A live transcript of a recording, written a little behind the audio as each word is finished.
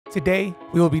Today,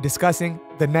 we will be discussing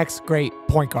the next great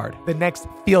point guard, the next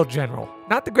field general.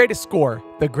 Not the greatest scorer,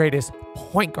 the greatest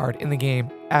point guard in the game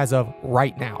as of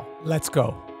right now. Let's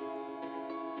go.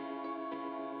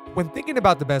 When thinking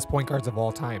about the best point guards of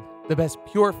all time, the best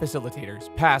pure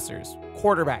facilitators, passers,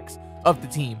 quarterbacks of the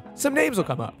team, some names will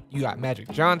come up. You got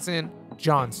Magic Johnson,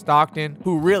 John Stockton,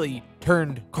 who really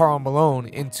turned Karl Malone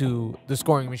into the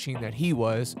scoring machine that he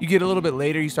was. You get a little bit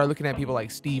later, you start looking at people like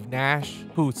Steve Nash,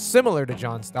 who, similar to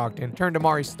John Stockton, turned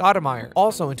Amari Stoudemire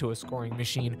also into a scoring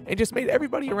machine and just made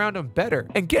everybody around him better.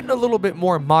 And getting a little bit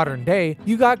more modern day,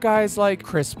 you got guys like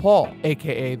Chris Paul,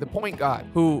 aka the point guard,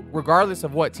 who, regardless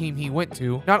of what team he went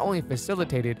to, not only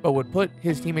facilitated, but would put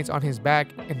his teammates on his back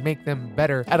and make them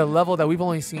better at a level that we've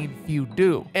only seen few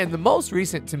do. And the most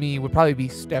recent to me would probably be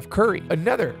Steph Curry,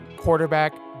 another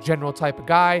quarterback general type of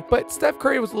guy, but Steph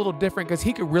Curry was a little different because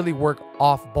he could really work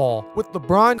off ball. With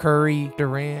LeBron, Curry,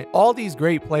 Durant, all these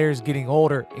great players getting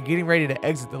older and getting ready to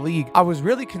exit the league, I was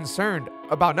really concerned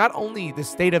about not only the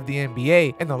state of the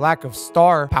NBA and the lack of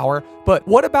star power, but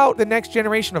what about the next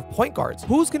generation of point guards?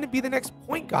 Who's going to be the next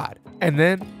point guard? And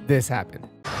then this happened.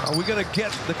 Are we going to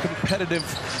get the competitive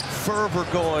fervor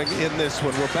going in this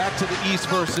one? We're back to the East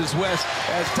versus West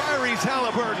as Tyrese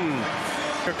Halliburton.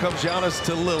 Here comes Giannis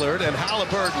to Lillard and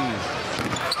Halliburton.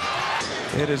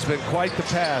 It has been quite the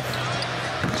path.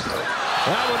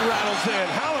 That one rattles in.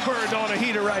 Halliburton on a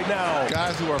heater right now.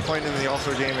 Guys who are playing in the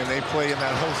All-Star game and they play in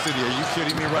that whole city. Are you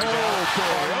kidding me right now?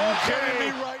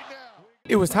 Okay.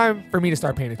 It was time for me to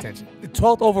start paying attention. The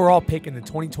 12th overall pick in the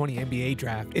 2020 NBA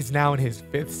draft is now in his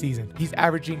 5th season. He's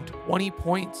averaging 20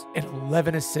 points and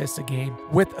 11 assists a game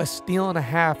with a steal and a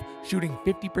half, shooting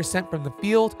 50% from the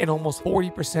field and almost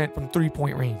 40% from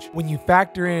three-point range. When you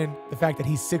factor in the fact that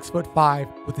he's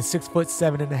 6'5" with a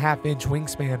 6'7.5"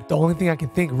 wingspan, the only thing I can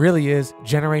think really is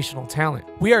generational talent.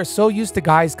 We are so used to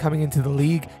guys coming into the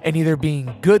league and either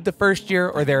being good the first year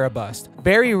or they're a bust.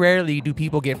 Very rarely do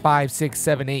people get 5, 6,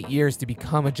 7, 8 years to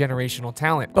become a generational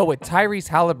talent. But with Tyrese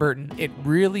Halliburton, it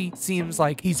really seems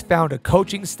like he's found a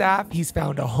coaching staff, he's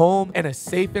found a home and a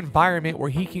safe environment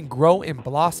where he can grow and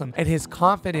blossom, and his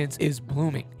confidence is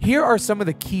blooming. Here are some of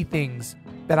the key things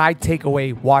that I take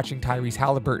away watching Tyrese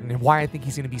Halliburton and why I think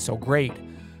he's going to be so great.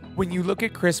 When you look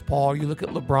at Chris Paul, you look at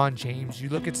LeBron James, you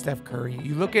look at Steph Curry,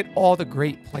 you look at all the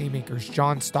great playmakers,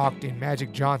 John Stockton,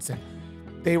 Magic Johnson,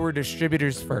 they were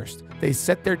distributors first. They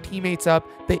set their teammates up,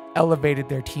 they elevated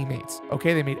their teammates.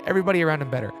 Okay, they made everybody around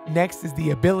them better. Next is the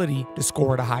ability to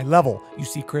score at a high level. You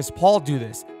see Chris Paul do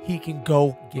this. He can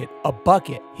go get a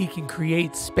bucket. He can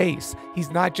create space.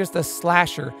 He's not just a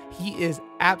slasher. He is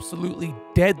absolutely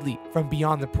deadly from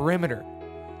beyond the perimeter.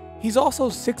 He's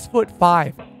also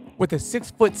 6'5" with a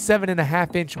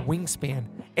 6'7.5" wingspan,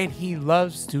 and he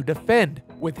loves to defend.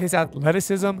 With his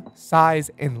athleticism,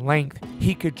 size, and length,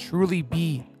 he could truly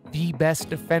be the best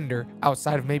defender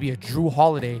outside of maybe a Drew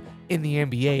Holiday in the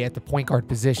NBA at the point guard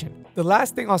position. The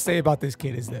last thing I'll say about this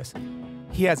kid is this.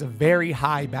 He has a very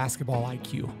high basketball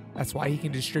IQ. That's why he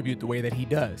can distribute the way that he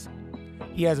does.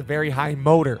 He has a very high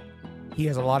motor. He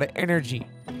has a lot of energy,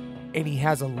 and he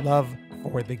has a love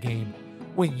for the game.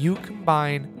 When you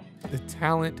combine the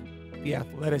talent, the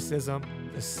athleticism,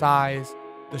 the size,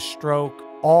 the stroke,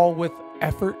 all with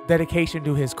effort, dedication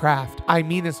to his craft. I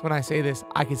mean this when I say this.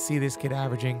 I could see this kid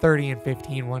averaging 30 and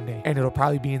 15 one day, and it'll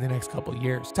probably be in the next couple of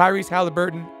years. Tyrese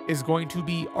Halliburton is going to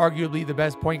be arguably the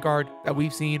best point guard that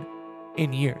we've seen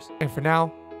in years. And for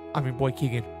now, I'm your boy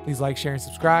Keegan. Please like, share, and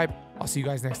subscribe. I'll see you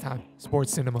guys next time.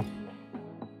 Sports Cinema.